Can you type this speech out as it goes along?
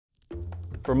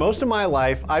For most of my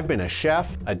life, I've been a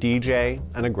chef, a DJ,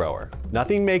 and a grower.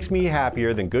 Nothing makes me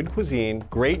happier than good cuisine,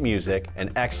 great music,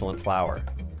 and excellent flower.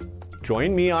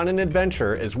 Join me on an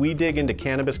adventure as we dig into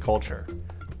cannabis culture.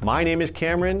 My name is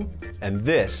Cameron, and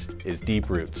this is Deep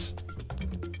Roots.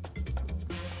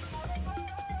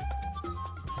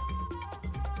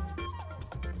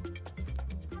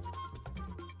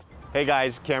 Hey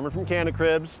guys, Cameron from Canna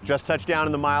Cribs. Just touched down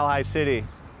in the Mile High City.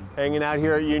 Hanging out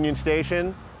here at Union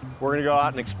Station. We're gonna go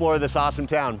out and explore this awesome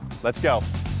town. Let's go.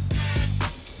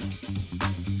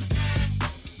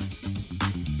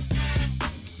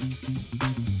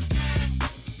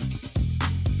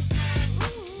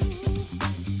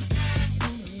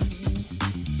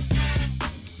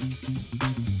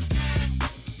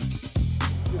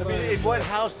 I mean, in what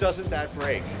house doesn't that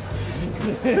break?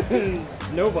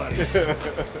 Nobody.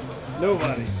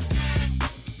 Nobody.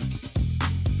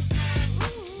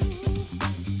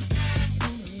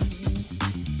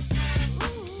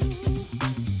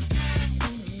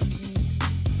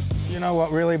 You know,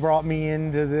 what really brought me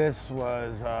into this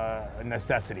was a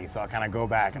necessity. So I'll kind of go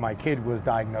back. My kid was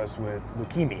diagnosed with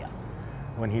leukemia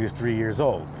when he was 3 years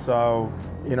old. So,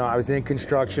 you know, I was in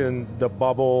construction. The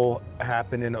bubble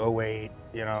happened in '08,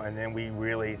 you know, and then we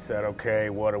really said, okay,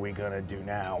 what are we gonna do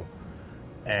now?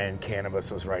 And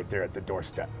cannabis was right there at the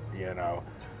doorstep, you know.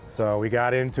 So we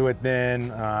got into it then.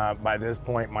 By this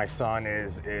point, my son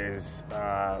is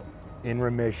in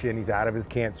remission. He's out of his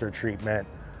cancer treatment.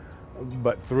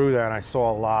 But through that, I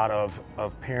saw a lot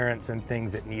of parents and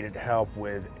things that needed help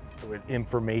with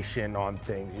information on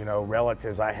things. You know,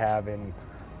 relatives I have in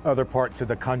other parts of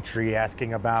the country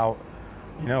asking about,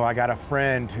 you know, I got a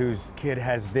friend whose kid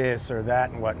has this or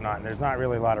that and whatnot. And there's not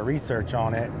really a lot of research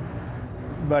on it,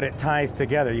 but it ties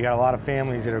together. You got a lot of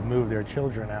families that have moved their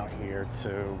children out here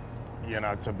to, you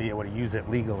know, to be able to use it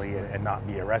legally and not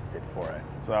be arrested for it.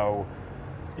 So,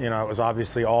 you know, it was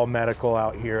obviously all medical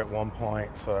out here at one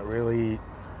point, so it really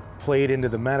played into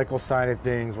the medical side of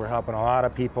things. We're helping a lot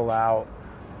of people out.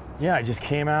 Yeah, I just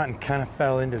came out and kind of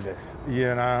fell into this.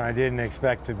 You know, I didn't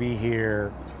expect to be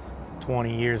here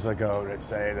 20 years ago to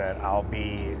say that I'll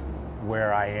be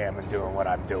where I am and doing what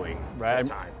I'm doing. Right,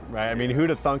 time. right. I mean,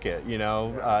 who'd have thunk it, you know,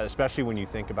 especially when you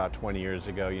think about 20 years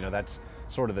ago, you know, that's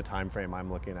sort of the time frame I'm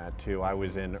looking at too. I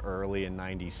was in early in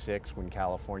 '96 when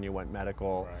California went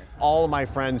medical. Right. All of my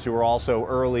friends who were also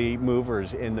early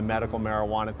movers in the medical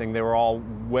marijuana thing, they were all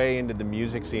way into the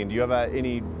music scene. Do you have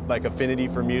any like affinity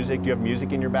for music? Do you have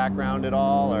music in your background at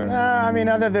all? Or? I mean,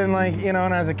 other than like, you know,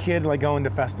 and as a kid, like going to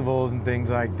festivals and things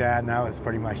like that, and that was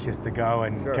pretty much just to go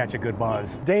and catch a good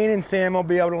buzz. Dane and Sam will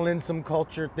be able to lend some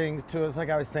culture things to us. Like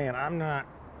I was saying, I'm not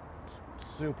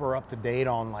super up to date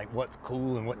on like what's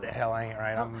cool and what the hell ain't,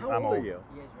 right? How old are you?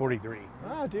 43.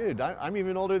 Oh, dude, I'm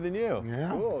even older than you. Yeah,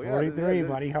 cool. 43, yeah,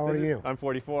 buddy. How old are you? I'm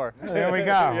 44. There we go.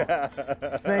 Yeah.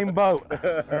 Same boat,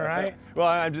 all right?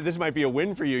 Well, this might be a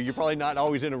win for you. You're probably not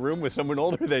always in a room with someone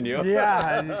older than you.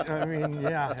 Yeah, I mean,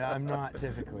 yeah, I'm not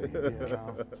typically, you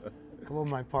know. A couple of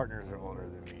my partners are older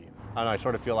than me. I don't know, I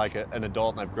sort of feel like an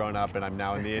adult and I've grown up and I'm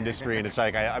now in the industry and it's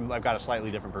like I've got a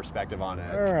slightly different perspective on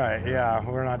it. All right, yeah,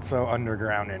 we're not so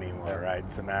underground anymore,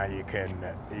 right? So now you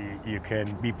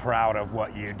can be proud of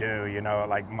what you do, you know,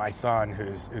 like my son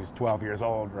who's 12 years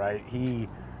old, right? He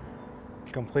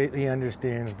completely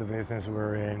understands the business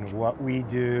we're in, what we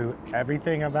do,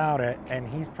 everything about it, and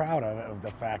he's proud of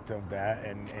the fact of that.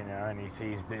 And you know, and he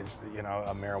sees this, you know,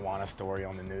 a marijuana story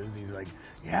on the news. He's like,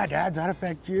 "Yeah, Dad, does that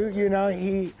affect you?" You know,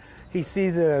 he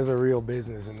sees it as a real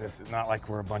business, and this is not like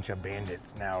we're a bunch of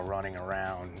bandits now running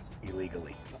around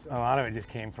illegally. A lot of it just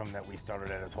came from that we started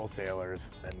out as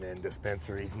wholesalers, and then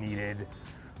dispensaries needed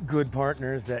good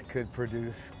partners that could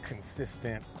produce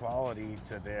consistent quality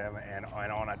to them and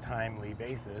on a timely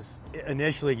basis.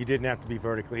 Initially, you didn't have to be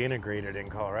vertically integrated in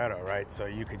Colorado, right? So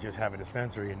you could just have a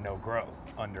dispensary and no grow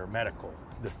under medical.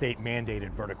 The state mandated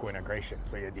vertical integration,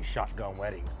 so you had these shotgun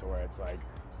weddings to where it's like,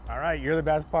 all right, you're the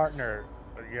best partner,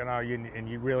 you know, and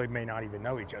you really may not even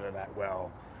know each other that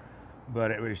well.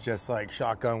 But it was just like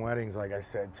shotgun weddings, like I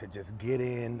said, to just get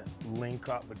in, link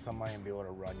up with somebody and be able to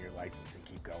run your license and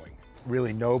keep going.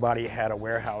 Really nobody had a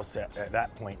warehouse at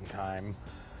that point in time.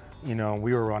 You know,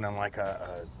 we were running like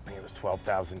I think it was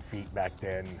 12,000 feet back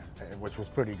then, which was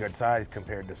pretty good size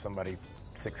compared to somebody's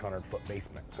 600-foot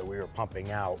basement. So we were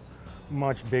pumping out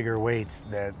much bigger weights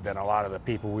than a lot of the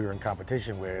people we were in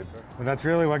competition with. But that's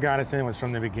really what got us in, was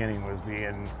from the beginning, was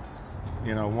being,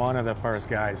 you know, one of the first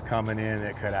guys coming in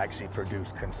that could actually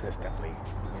produce consistently.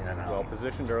 You know? Well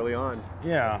positioned early on.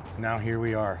 Yeah, now here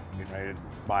we are, getting ready to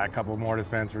buy a couple more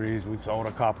dispensaries. We've sold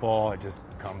a couple, it just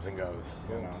comes and goes.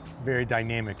 You know, very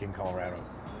dynamic in Colorado.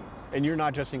 And you're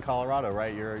not just in Colorado,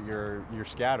 right? You're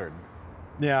scattered.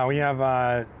 Yeah, we have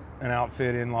an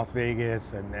outfit in Las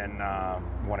Vegas and then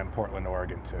one in Portland,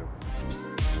 Oregon too.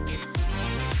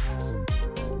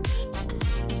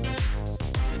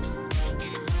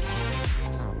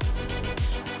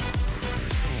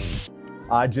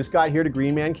 I just got here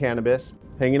to Man Cannabis,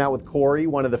 hanging out with Corey,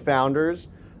 one of the founders.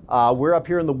 We're up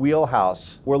here in the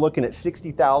wheelhouse. We're looking at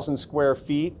 60,000 square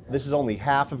feet. This is only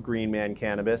half of Man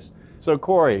Cannabis. So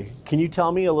Corey, can you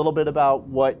tell me a little bit about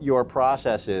what your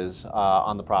process is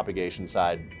on the propagation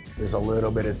side? There's a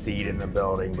little bit of seed in the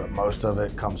building, but most of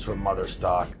it comes from mother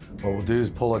stock. What we'll do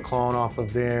is pull a clone off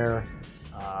of there.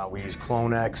 We use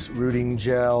Clone X rooting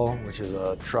gel, which is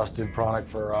a trusted product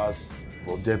for us.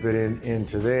 We'll dip it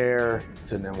into there,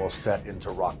 and then we'll set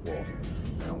into rock wool.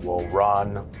 And we'll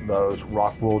run those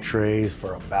rock wool trays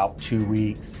for about 2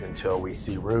 weeks until we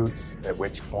see roots, at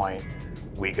which point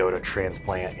we go to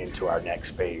transplant into our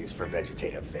next phase for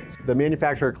vegetative phase. The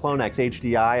manufacturer Clone X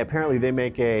HDI, apparently they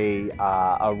make a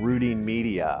rooting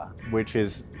media, which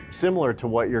is similar to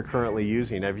what you're currently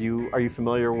using. Are you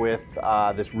familiar with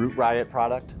this Root Riot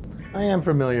product? I am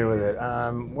familiar with it.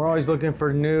 We're always looking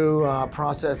for new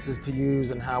processes to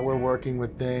use and how we're working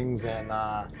with things, and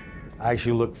I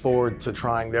actually look forward to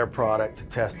trying their product to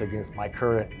test against my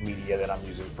current media that I'm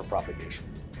using for propagation.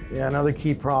 Yeah, another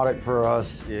key product for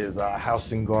us is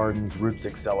House & Garden's Roots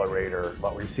Accelerator.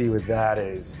 What we see with that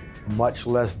is much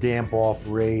less damp off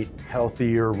rate,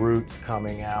 healthier roots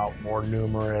coming out, more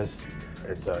numerous.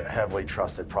 It's a heavily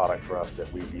trusted product for us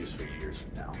that we've used for years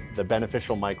now. The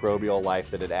beneficial microbial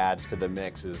life that it adds to the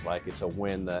mix is like, it's a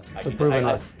win. It's a proven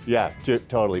recipe. Yeah,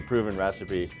 totally, proven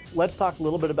recipe. Let's talk a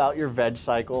little bit about your veg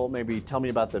cycle. Maybe tell me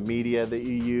about the media that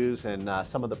you use and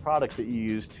some of the products that you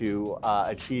use to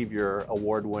achieve your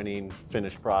award-winning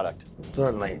finished product.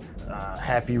 Certainly.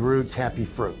 Happy roots, happy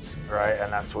fruits, right?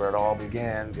 And that's where it all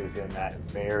begins, is in that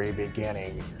very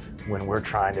beginning when we're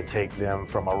trying to take them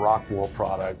from a rock wool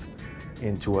product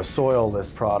into a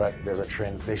soilless product. There's a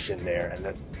transition there, and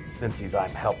that Sensizym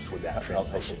helps with that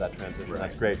transition. Right.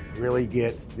 That's great. Really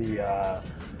gets the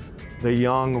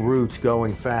young roots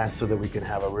going fast so that we can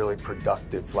have a really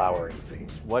productive flowering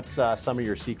phase. What's some of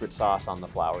your secret sauce on the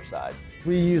flower side?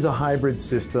 We use a hybrid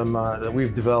system that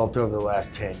we've developed over the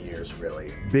last 10 years,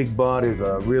 really. Big Bud is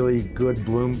a really good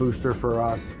bloom booster for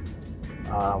us.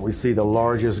 We see the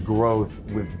largest growth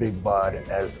with Big Bud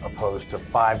as opposed to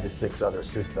 5 to 6 other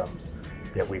systems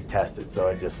that we've tested. So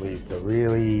it just leads to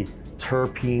really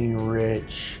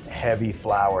terpene-rich, heavy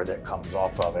flower that comes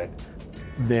off of it.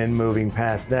 Then moving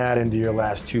past that into your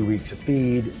last 2 weeks of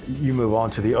feed, you move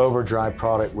on to the Overdrive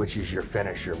product, which is your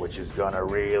finisher, which is gonna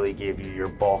really give you your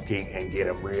bulking and get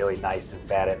them really nice and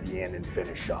fat at the end and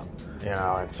finish up. You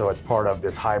know, and so it's part of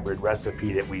this hybrid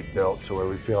recipe that we built to where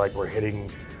we feel like we're hitting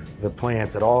the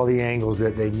plants at all the angles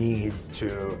that they need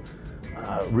to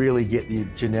really get the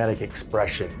genetic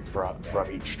expression from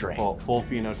each strain. Full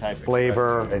phenotype.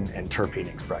 Flavor and terpene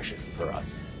expression for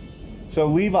us. So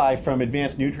Levi from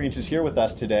Advanced Nutrients is here with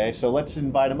us today, so let's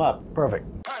invite him up. Perfect.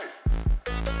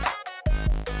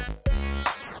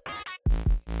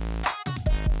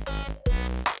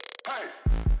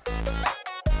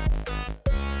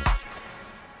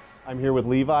 I'm here with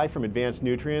Levi from Advanced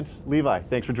Nutrients. Levi,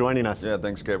 thanks for joining us. Yeah,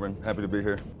 thanks, Cameron. Happy to be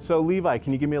here. So Levi,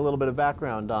 can you give me a little bit of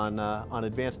background on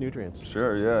Advanced Nutrients?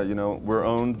 Sure, yeah. You know, we're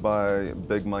owned by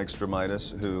Big Mike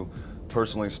Stramitis, who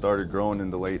personally started growing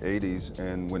in the late 80s.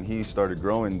 And when he started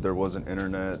growing, there wasn't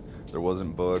internet, there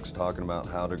wasn't books talking about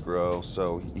how to grow.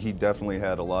 So he definitely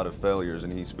had a lot of failures,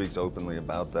 and he speaks openly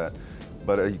about that.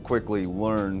 But he quickly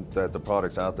learned that the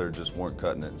products out there just weren't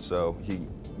cutting it. So he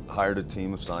hired a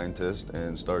team of scientists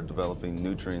and started developing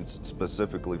nutrients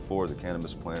specifically for the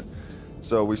cannabis plant.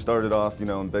 So we started off, you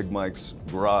know, in Big Mike's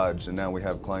garage, and now we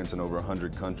have clients in over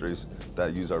 100 countries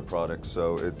that use our products.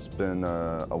 So it's been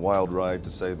a wild ride, to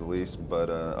say the least, but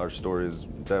our story is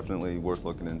definitely worth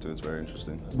looking into. It's very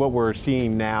interesting. What we're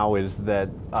seeing now is that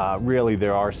really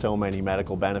there are so many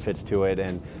medical benefits to it,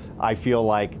 and I feel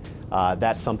like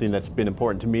that's something that's been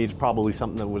important to me. It's probably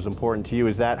something that was important to you.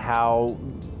 Is that how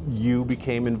you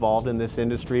became involved in this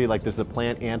industry? Like, does the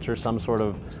plant answer some sort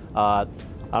of, I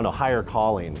don't know, higher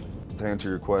calling? To answer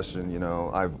your question, you know,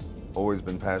 I've always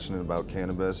been passionate about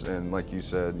cannabis, and like you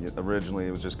said, originally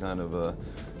it was just kind of a,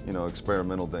 you know,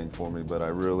 experimental thing for me, but I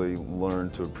really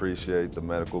learned to appreciate the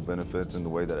medical benefits and the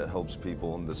way that it helps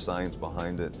people and the science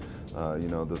behind it. You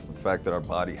know, the fact that our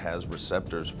body has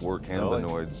receptors for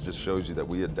cannabinoids just shows you that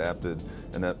we adapted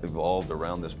and that evolved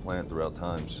around this plant throughout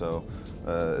time. So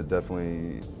it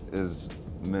definitely is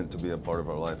meant to be a part of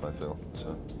our life, I feel.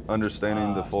 So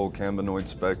understanding the full cannabinoid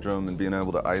spectrum and being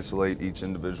able to isolate each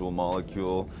individual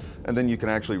molecule, and then you can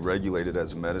actually regulate it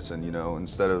as a medicine, you know,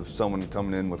 instead of someone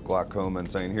coming in with glaucoma and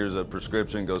saying, here's a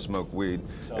prescription, go smoke weed.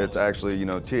 Totally. It's actually, you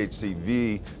know,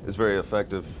 THCV is very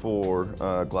effective for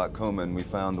glaucoma, and we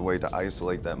found a way to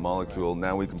isolate that molecule.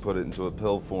 Now we can put it into a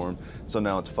pill form, so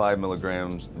now it's 5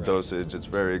 milligrams dosage. It's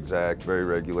very exact, very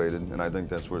regulated, and I think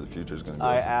that's where the future is going to go.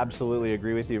 I absolutely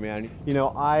agree with you, man. You know,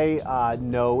 I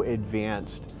know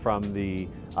Advanced from the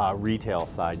retail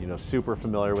side, you know, super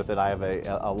familiar with it. I have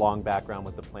a long background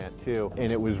with the plant too,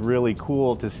 and it was really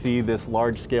cool to see this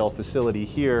large-scale facility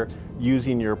here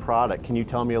using your product. Can you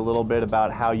tell me a little bit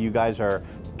about how you guys are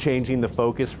changing the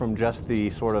focus from just the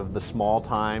sort of the small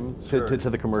time to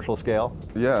the commercial scale?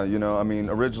 Yeah, you know, I mean,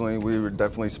 originally we were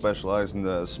definitely specialized in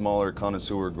the smaller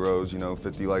connoisseur grows, you know,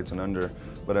 50 lights and under.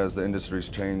 But as the industry's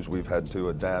changed, we've had to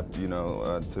adapt, you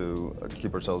know, to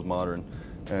keep ourselves modern.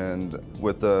 And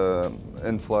with the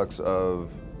influx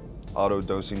of auto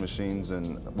dosing machines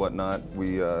and whatnot,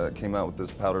 we came out with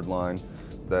this powdered line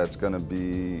that's going to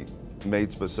be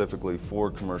made specifically for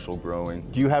commercial growing.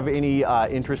 Do you have any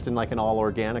interest in like an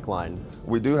all-organic line?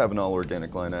 We do have an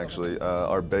all-organic line, actually.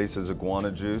 Our base is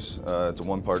iguana juice. It's a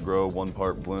 1 part grow, 1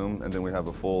 part bloom, and then we have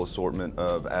a full assortment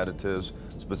of additives,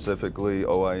 specifically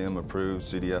OIM approved,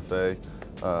 CDFA.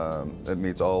 It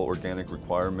meets all organic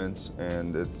requirements,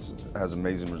 and it has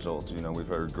amazing results. You know, we've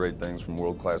heard great things from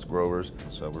world-class growers,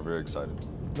 so we're very excited.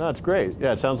 No, it's great.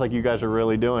 Yeah, it sounds like you guys are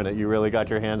really doing it. You really got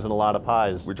your hands in a lot of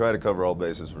pies. We try to cover all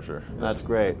bases for sure. That's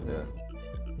great. Yeah.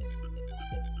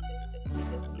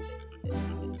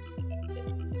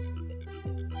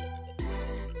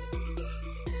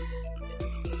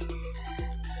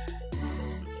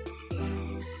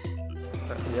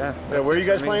 Yeah. Where are you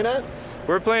guys playing at?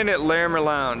 We're playing at Larimer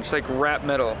Lounge. It's like rap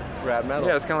metal. Rap metal?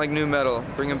 Yeah, it's kind of like new metal,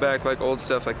 bringing back like old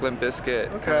stuff like Limp Bizkit,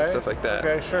 kind of stuff like that.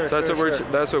 Okay, sure. So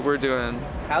that's what we're doing.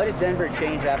 How did Denver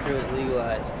change after it was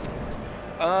legalized?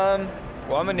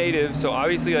 Well, I'm a native, so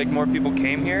obviously like more people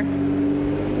came here.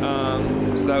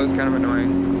 So that was kind of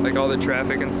annoying, like all the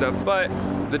traffic and stuff. But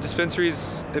the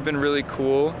dispensaries have been really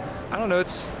cool. I don't know,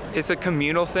 it's a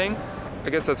communal thing. I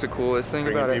guess that's the coolest thing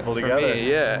about it people for together. me.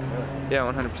 Yeah,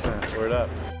 100%. Word up.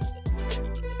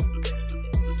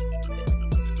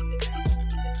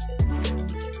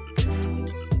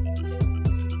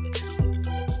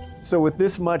 So with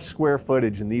this much square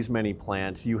footage and these many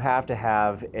plants, you have to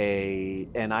have an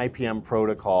IPM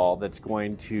protocol that's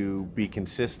going to be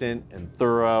consistent and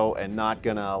thorough and not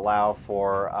going to allow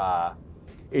for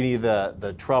any of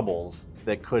the troubles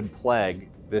that could plague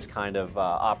this kind of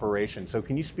operation. So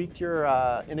can you speak to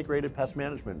your integrated pest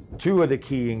management? 2 of the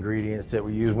key ingredients that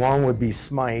we use, one would be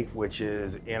Smite, which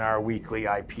is in our weekly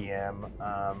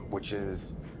IPM, which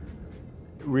is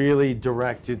really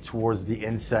directed towards the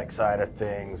insect side of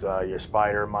things, your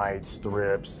spider mites,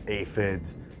 thrips,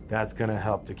 aphids. That's going to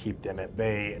help to keep them at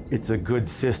bay. It's a good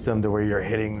system to where you're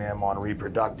hitting them on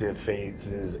reproductive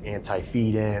phases,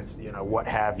 anti-feedants, you know, what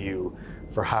have you,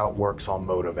 for how it works on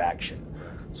mode of action.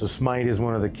 So Smite is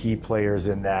one of the key players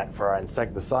in that for our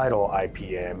insecticidal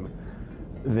IPM.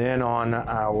 Then on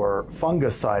our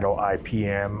fungicidal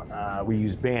IPM, we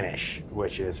use Banish,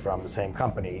 which is from the same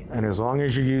company. And as long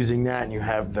as you're using that and you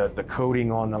have the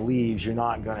coating on the leaves, you're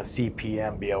not going to see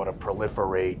PM be able to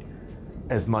proliferate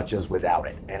as much as without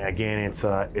it. And again, it's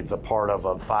a part of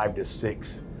a 5 to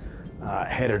 6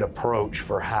 headed approach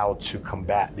for how to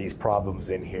combat these problems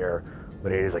in here,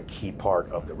 but it is a key part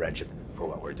of the regimen for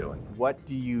what we're doing. What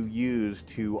do you use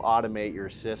to automate your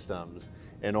systems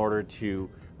in order to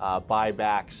buy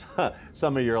back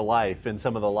some of your life and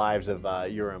some of the lives of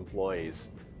your employees?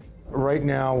 Right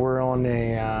now we're on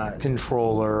a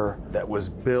controller that was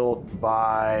built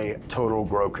by Total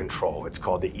Grow Control. It's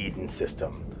called the Eden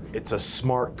system. It's a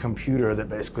smart computer that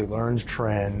basically learns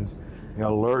trends and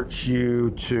alerts you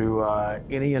to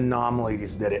any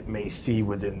anomalies that it may see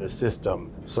within the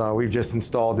system. So we've just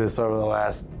installed this over the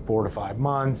last 4 to 5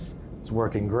 months. It's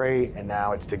working great, and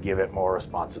now it's to give it more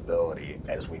responsibility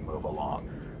as we move along.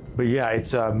 But yeah,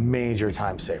 it's a major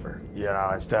time saver. You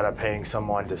know, instead of paying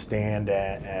someone to stand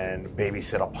and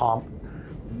babysit a pump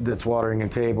that's watering a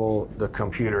table, the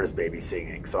computer is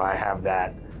babysitting. So I have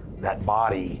that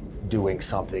body doing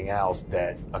something else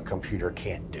that a computer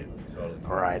can't do. Totally.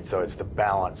 All right, so it's the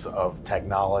balance of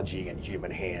technology and human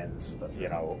hands, you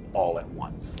know, all at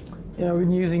once. You know, we've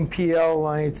been using PL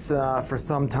lights for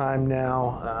some time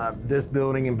now. This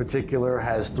building in particular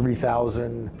has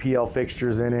 3,000 PL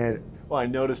fixtures in it. Well, I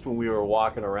noticed when we were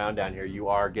walking around down here, you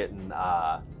are getting,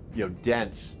 you know,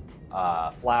 dense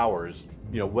flowers,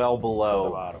 well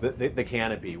below the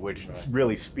canopy, which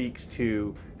really speaks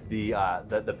to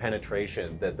the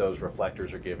penetration that those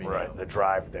reflectors are giving. Right, the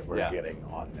drive that we're getting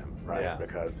on them, right? Yeah.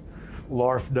 Because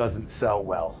LARF doesn't sell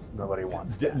well. Nobody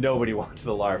wants that. Nobody wants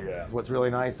the LARF. Yeah. What's really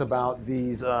nice about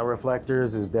these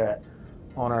reflectors is that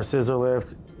on our scissor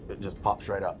lift, it just pops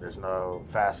right up. There's no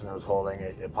fasteners holding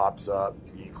it. It pops up,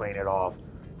 you clean it off,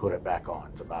 put it back on.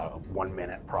 It's about a 1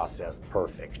 minute process per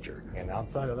fixture. And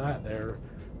outside of that, they're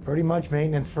pretty much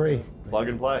maintenance free. Plug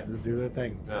and play. Just do their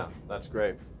thing. Yeah, that's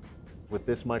great. With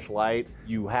this much light,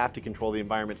 you have to control the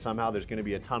environment somehow. There's going to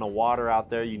be a ton of water out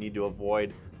there. You need to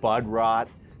avoid bud rot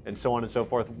and so on and so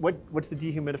forth. What's the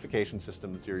dehumidification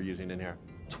systems you're using in here?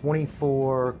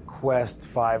 24 Quest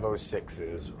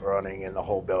 506s running in the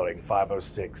whole building.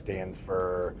 506 stands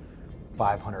for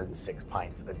 506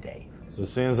 pints a day. So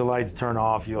as soon as the lights turn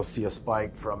off, you'll see a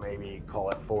spike from maybe, call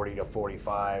it 40 to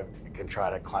 45. It can try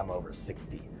to climb over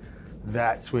 60.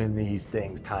 That's when these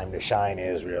things' time to shine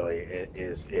is really, it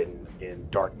is in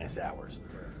darkness hours.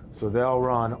 So they'll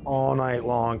run all night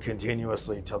long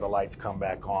continuously till the lights come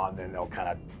back on, then they'll kind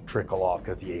of trickle off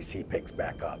because the AC picks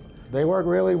back up. They work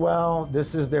really well.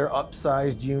 This is their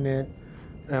upsized unit,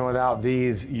 and without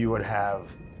these, you would have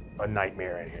a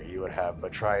nightmare in here. You would have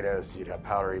botrytis, you'd have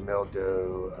powdery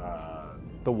mildew.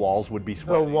 The walls would be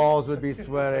sweating. The walls would be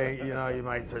sweating. You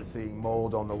might start seeing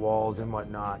mold on the walls and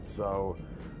whatnot. So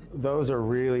those are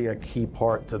really a key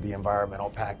part to the environmental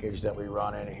package that we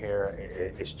run in here.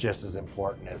 It's just as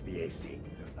important as the AC,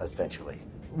 essentially.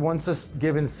 Once a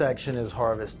given section is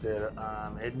harvested,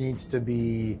 it needs to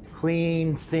be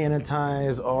cleaned,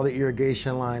 sanitized, all the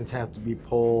irrigation lines have to be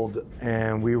pulled,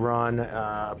 and we run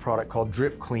a product called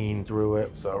Drip Clean through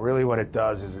it. So really what it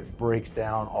does is it breaks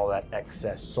down all that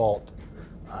excess salt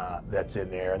that's in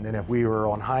there. And then if we were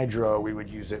on hydro, we would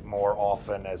use it more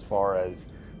often as far as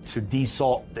to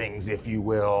desalt things, if you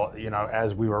will,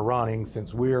 as we were running.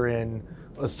 Since we're in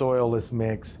a soilless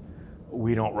mix,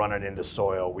 we don't run it into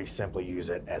soil. We simply use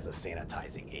it as a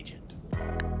sanitizing agent.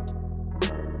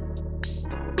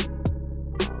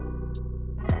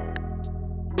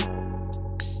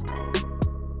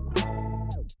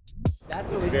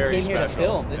 That's what we Very came here to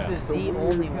special. film. This is the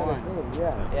only one.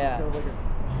 Yeah.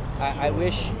 I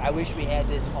wish we had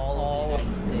this all over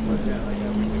the United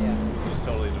States. This is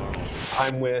totally normal.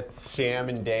 I'm with Sam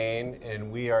and Dane,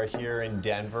 and we are here in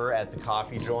Denver at the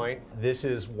Coffee Joint. This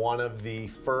is one of the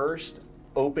first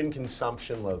open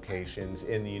consumption locations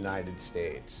in the United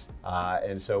States.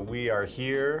 And so we are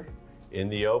here in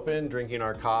the open, drinking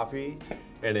our coffee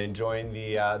and enjoying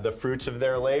the fruits of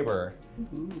their labor.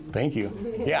 Thank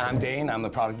you. Yeah, I'm Dane. I'm the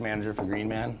product manager for Green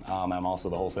Man. I'm also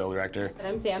the wholesale director. And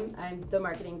I'm Sam. I'm the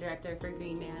marketing director for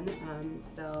Green Man.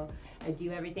 So I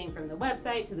do everything from the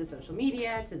website to the social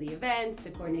media to the events to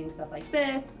coordinating stuff like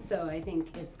this. So I think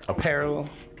it's kind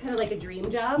of like a dream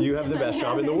job. You have the best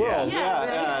job in the world. Yeah, right?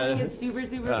 I think it's super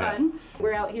fun.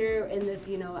 We're out here in this,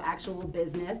 actual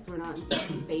business. We're not in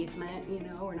someone's basement.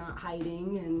 We're not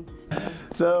hiding. And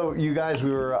So you guys,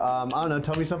 we were, I don't know,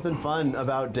 tell me something fun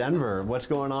about Denver. What's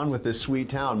going on with this sweet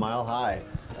town, Mile High?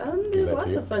 There's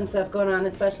lots of fun stuff going on,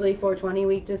 especially 420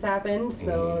 week just happened.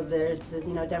 So there's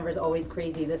just, Denver's always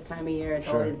crazy this time of year. It's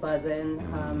always buzzing.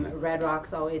 Red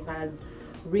Rocks always has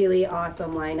really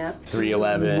awesome lineups.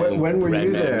 311. When were Red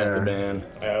you Man, there? Method Man.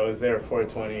 I was there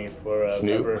 420 for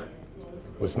Snoop? Pepper.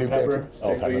 Was Snoop Pepper, there?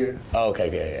 Stick Pepper. Figure. Oh,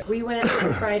 okay, yeah. We went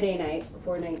on Friday night,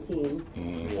 419,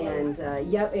 and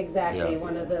yep, exactly. Yeah.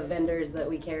 One of the vendors that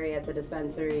we carry at the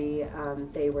dispensary,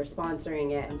 they were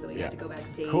sponsoring it, and so we got to go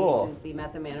backstage and see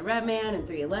Method Man and Red Man and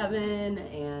 311.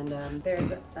 And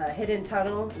there's a hidden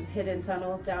tunnel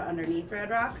down underneath Red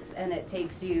Rocks, and it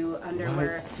takes you under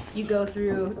where you go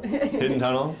through. Hidden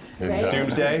tunnel? Right?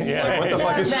 Doomsday? Yeah. Like, what the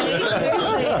fuck is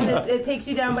Seriously, and it takes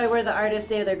you down by where the artists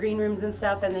stay, their green rooms and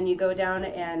stuff, and then you go down,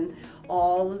 and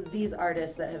all these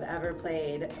artists that have ever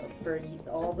played for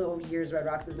all the years Red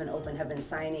Rocks has been open have been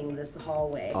signing this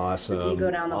hallway. Awesome. So you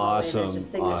go down the hallway, there's just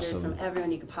signatures Awesome. from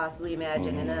everyone you could possibly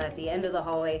imagine, and then at the end of the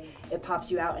hallway, it pops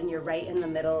you out, and you're right in the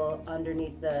middle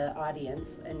underneath the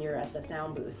audience, and you're at the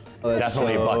sound booth.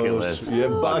 Definitely a bucket list. Yeah,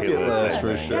 bucket list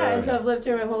for thing. sure. Yeah, and so I've lived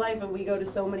here my whole life, and we go to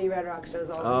so many Red Rock shows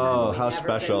all the time. Oh, We've how never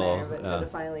special. been there, but so to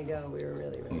finally go, we were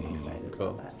really excited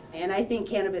Cool. about that. And I think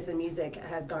cannabis and music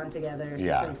has gone together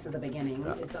since the beginning.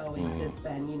 It's always just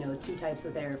been, two types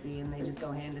of therapy, and they just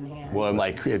go hand in hand. Well,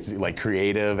 and it's like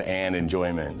creative and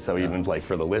enjoyment. So even like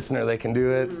for the listener, they can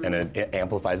do it, and it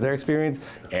amplifies their experience,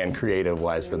 and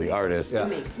creative-wise for the artist. It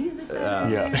makes music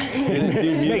better.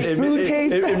 Makes food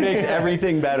taste It makes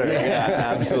everything better.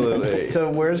 Yeah, absolutely. So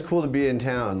where's cool to be in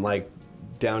town? Like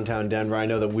downtown Denver. I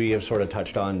know that we have sort of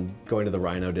touched on going to the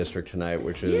Rhino District tonight,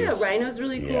 which is... Yeah, Rhino's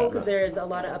really cool because there's a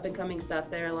lot of up-and-coming stuff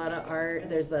there, a lot of art.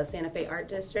 There's the Santa Fe Art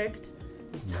District.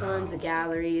 There's tons of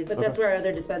galleries. But that's where our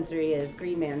other dispensary is.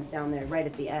 Green Man's down there right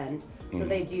at the end. So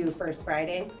they do First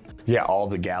Friday. Yeah, all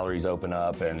the galleries open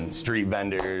up and street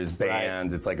vendors,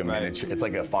 bands. It's like a miniature. It's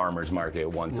like a farmer's market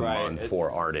once a month for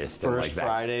artists. First and like that.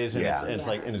 Fridays, and it's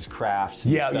like and it's crafts.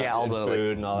 Yeah, and stuff, all and the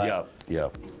food and all that.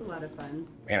 Yep. It's a lot of fun.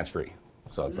 And it's free.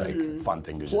 So it's like a fun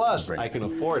thing to just Plus, bring. I can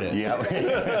afford it. Yeah.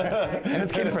 And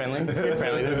it's kid friendly.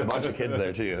 There's a bunch of kids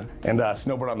there too. And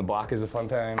Snowboard on the Block is a fun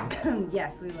time.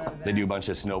 Yes, we love that. They do a bunch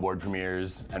of snowboard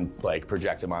premieres and like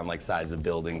project them on like sides of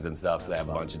buildings and stuff. So they have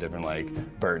a bunch of different like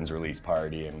Burton's release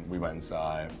party, and we went and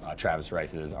saw Travis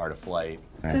Rice's Art of Flight.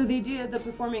 So they do at the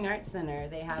Performing Arts Center.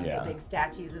 They have the big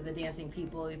statues of the dancing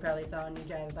people you probably saw when you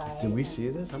drive by. Did we see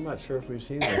this? I'm not sure if we've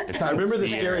seen it. It's I remember the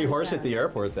theater. scary horse at the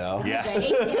airport, though. Yeah.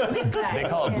 They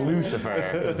call it Lucifer.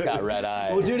 It's got red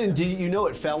eyes. Well, dude, and do you know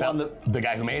it fell on the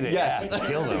guy who made it? Yes. Yeah,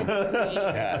 killed him.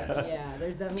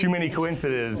 There's too many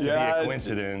coincidences to be a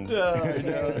coincidence.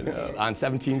 No. On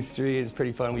 17th Street, it's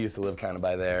pretty fun. We used to live kind of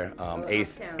by there.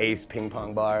 Ace Ping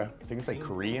Pong Bar. I think it's like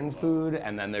Korean food,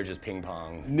 and then they're just ping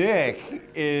pong. Nick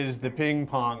is the ping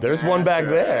pong. There's one back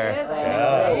there.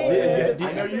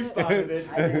 I know you spotted it.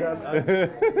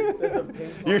 There's a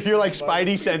ping pong You're like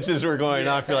spidey senses were going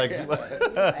off. You're like.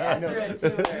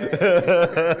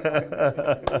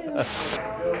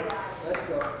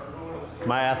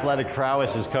 My athletic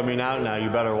prowess is coming out now. You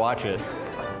better watch it.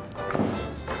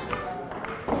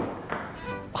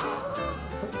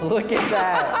 Look at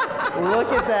that.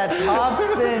 Look at that top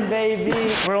spin,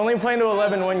 baby. We're only playing to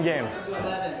 11 one game.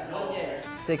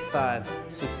 6-5.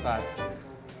 6-5.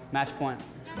 Match point.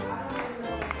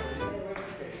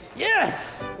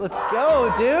 Yes! Let's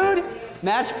go, dude.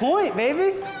 Match point,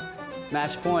 baby.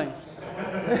 Match point.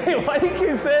 Hey, why do you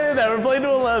keep saying that? We're playing to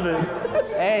 11.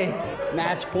 Hey,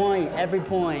 match point, every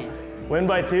point. Win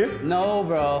by 2? No,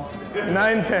 bro.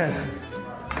 9-10.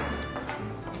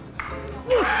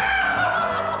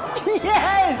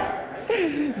 Yes!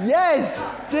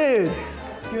 Yes, dude.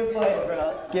 Good play,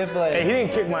 bro. Good play. Hey, he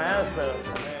didn't kick my ass, though.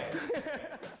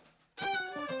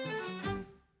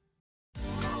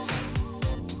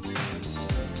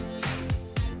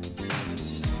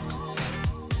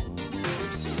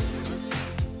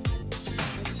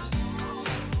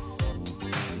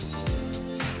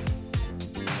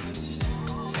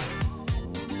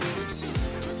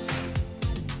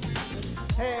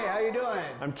 Hey, how you doing?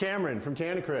 I'm Cameron from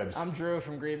Canna Cribs. I'm Drew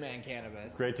from Man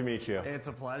Cannabis. Great to meet you. It's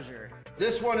a pleasure.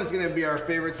 This one is going to be our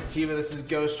favorite sativa. This is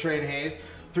Ghost Train Haze.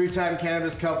 3-time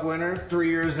Cannabis Cup winner, 3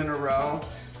 years in a row.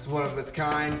 It's one of its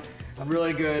kind.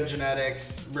 Really good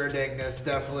genetics, rare dankness,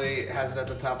 definitely has it at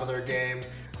the top of their game.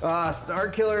 Star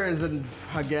Killer is,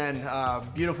 again,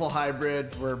 beautiful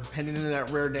hybrid. We're heading into that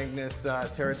rare dankness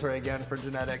territory again for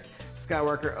genetics.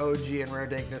 Skywalker OG and rare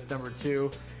dankness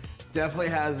 #2. Definitely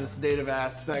has a sedative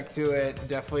aspect to it,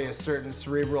 definitely a certain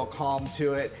cerebral calm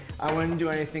to it. I wouldn't do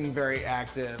anything very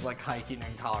active like hiking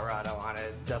in Colorado on it.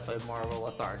 It's definitely more of a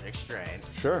lethargic strain.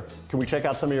 Sure. Can we check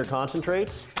out some of your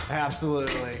concentrates?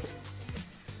 Absolutely.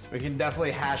 We can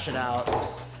definitely hash it out.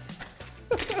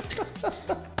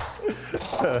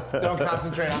 Don't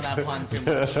concentrate on that pun too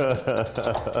much.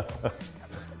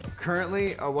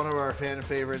 Currently, one of our fan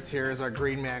favorites here is our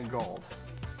Green Man Gold.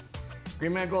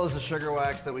 Green Man Gold is a sugar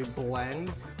wax that we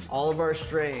blend all of our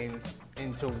strains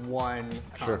into one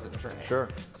concentrate. Sure.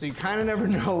 So you kind of never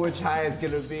know which high it's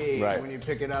going to be when you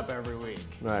pick it up every week.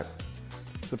 Right.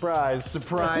 Surprise.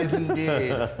 Surprise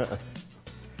indeed.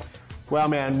 Well,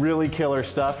 man, really killer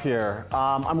stuff here.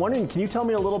 I'm wondering, can you tell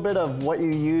me a little bit of what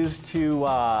you use to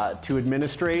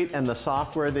administrate and the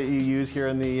software that you use here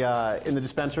in the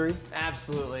dispensary?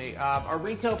 Absolutely. Our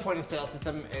retail point of sale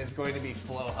system is going to be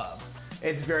FlowHub.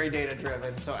 It's very data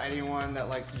driven, so anyone that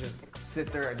likes to just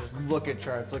sit there and just look at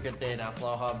charts, look at data,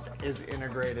 FlowHub is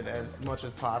integrated as much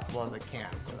as possible as it can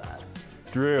for that.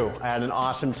 Drew, I had an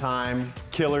awesome time.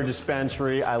 Killer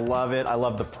dispensary. I love it. I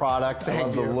love the product. I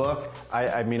love the look.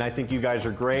 I mean, I think you guys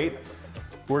are great.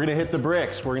 We're gonna hit the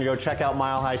bricks. We're gonna go check out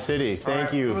Mile High City.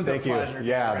 Thank you. It was Thank a you. pleasure,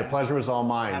 Yeah, Cameron. the pleasure was all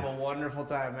mine. Have a wonderful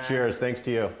time, man. Cheers. Thanks to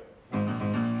you.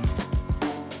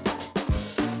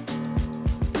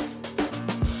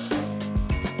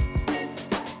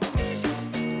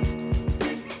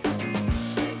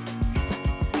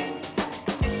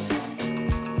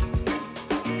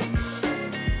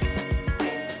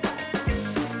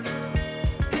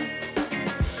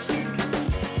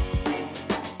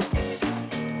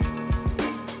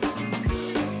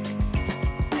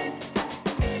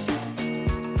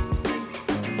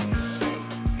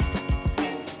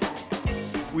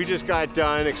 We just got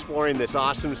done exploring this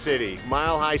awesome city.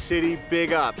 Mile High City,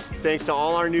 big ups. Thanks to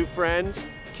all our new friends.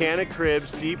 Canna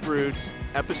Cribs, Deep Roots,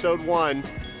 episode 1.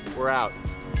 We're out.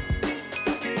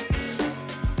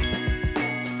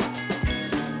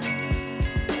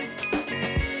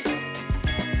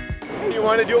 You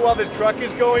want to do it while this truck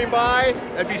is going by?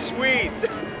 That'd be sweet.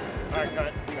 All right,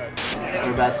 cut.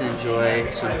 We're about to enjoy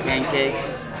some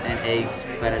pancakes and eggs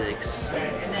Benedicts,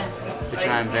 which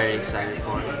I'm very excited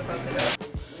for.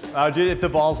 If the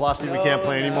ball's lost, we can't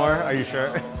play anymore. Are you sure?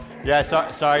 Yeah,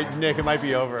 sorry, Nick, it might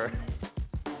be over.